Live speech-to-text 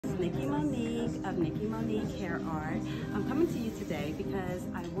Nikki Monique of Nikki Monique Hair Art. I'm coming to you today because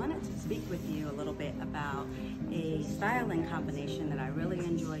I wanted to speak with you a little bit about a styling combination that I really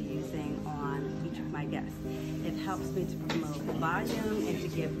enjoy using on each of my guests. It helps me to promote volume and to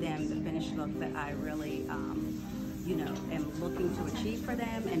give them the finished look that I really am looking to achieve for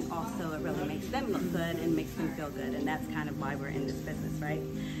them, and also it really makes them look good and makes them feel good, and that's kind of why we're in this business, right?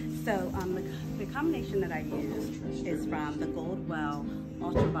 So the combination that I use is from the GOLDWELL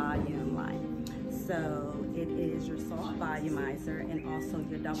Ultra Volume line. So it is your soft volumizer and also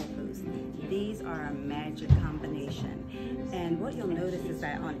your double boost. These are a magic combination. And what you'll notice is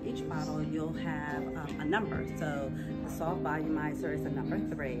that on each bottle you'll have a number. So the soft volumizer is a number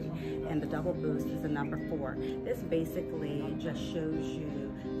 3 and the double boost is a number 4. This basically just shows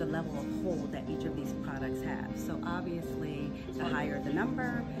you the level of hold that each of these products have. So obviously the higher the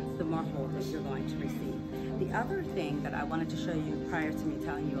number, the more hold that you're going to receive. The other thing that I wanted to show you prior to me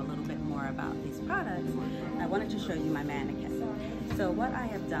telling you a little bit more about these products, I wanted to show you my mannequin. So what I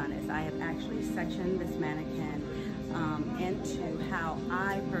have done is I have actually sectioned this mannequin into how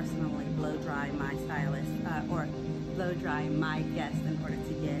I personally blow dry my stylist or blow dry my guests in order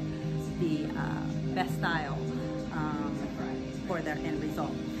to get the best style for their end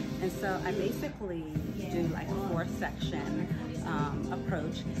result. And so I basically do like a 4-section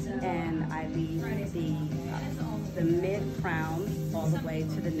approach, and I leave the mid crown all the way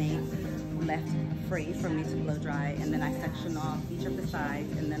to the nape left free for me to blow dry, and then I section off each of the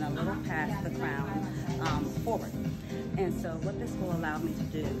sides and then a little past the crown forward. And so what this will allow me to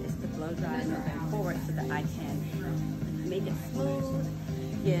do is to blow dry moving forward so that I can make it smooth,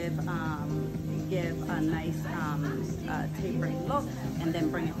 give a nice tapering look, and then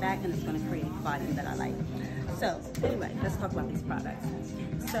bring it back, and it's going to create the volume that I like. So anyway, let's talk about these products.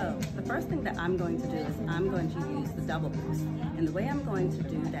 So the first thing that I'm going to do is I'm going to use the double boost. And the way I'm going to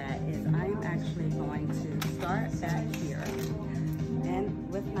do that is I'm actually going to start back here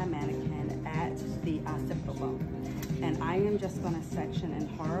and with my mannequin at the occipital bone. And I am just going to section in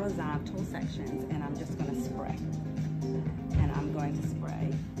horizontal sections, and I'm just going to spray. And I'm going to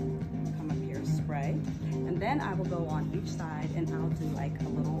spray, come up here, spray. And then I will go on each side and I'll do like a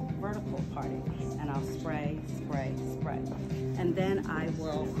little vertical parting. And I'll spray, spray, spray. And then I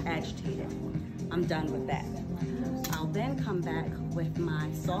will agitate it. I'm done with that. I'll then come back with my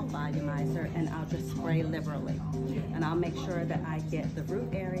soft volumizer and I'll just spray liberally. And I'll make sure that I get the root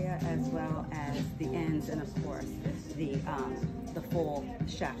area as well as the ends, and of course the full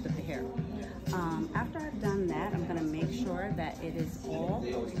shaft of the hair. After I've done that, I'm going to make sure that it is all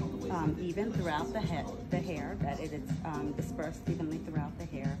even throughout the hair, that it is dispersed evenly throughout the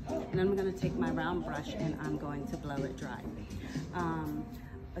hair. And then I'm going to take my round brush and I'm going to blow it dry.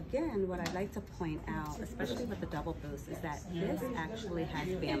 Again, what I'd like to point out, especially with the double boost, is that this actually has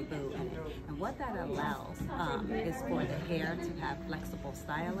bamboo in it. And what that allows is for the hair to have flexible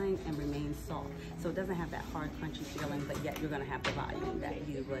styling and remain soft. So it doesn't have that hard, crunchy feeling, but yet you're going to have the volume that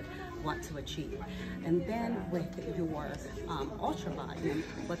you would want to achieve. And then with your ultra volume,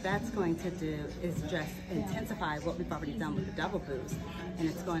 what that's going to do is just intensify what we've already done with the double boost. And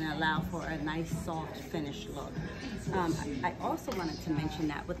it's going to allow for a nice, soft, finished look. I also wanted to mention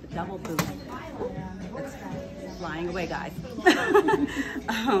that with the double boost, it's flying away, guys.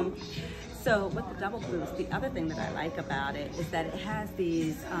 So with the double boost, the other thing that I like about it is that it has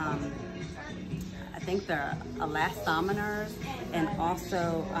these, I think they're elastometers and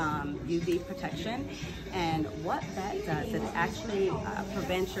also UV protection. And what that does is actually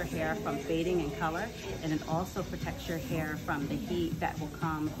prevents your hair from fading in color, and it also protects your hair from the heat that will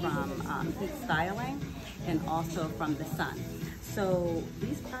come from heat styling and also from the sun. So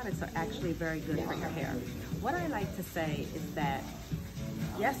these products are actually very good for your hair. What I like to say is that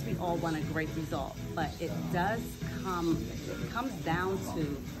yes, we all want a great result, but it comes down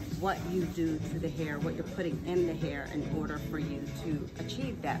to what you do to the hair, what you're putting in the hair in order for you to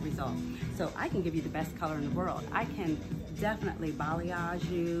achieve that result. So I can give you the best color in the world. I can definitely balayage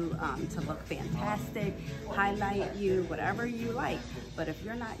you to look fantastic, highlight you, whatever you like. But if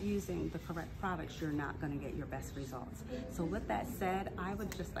you're not using the correct products, you're not going to get your best results. So with that said, I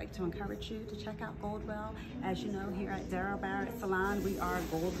would just like to encourage you to check out GOLDWELL. As you know, here at Darryl Barrett Salon, we are a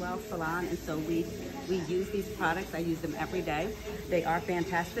GOLDWELL salon, and so we use these products. I use them every day. They are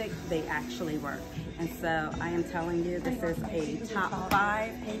fantastic. They actually work. And so I am telling you, this is a top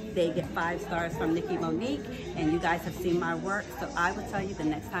 5. They get 5 stars from Nikki Monique, and you guys have seen my work. So I would tell you, the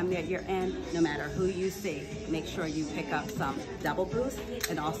next time that you're in, no matter who you see, make sure you pick up some double boost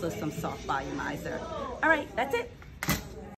and also some soft volumizer. All right, that's it.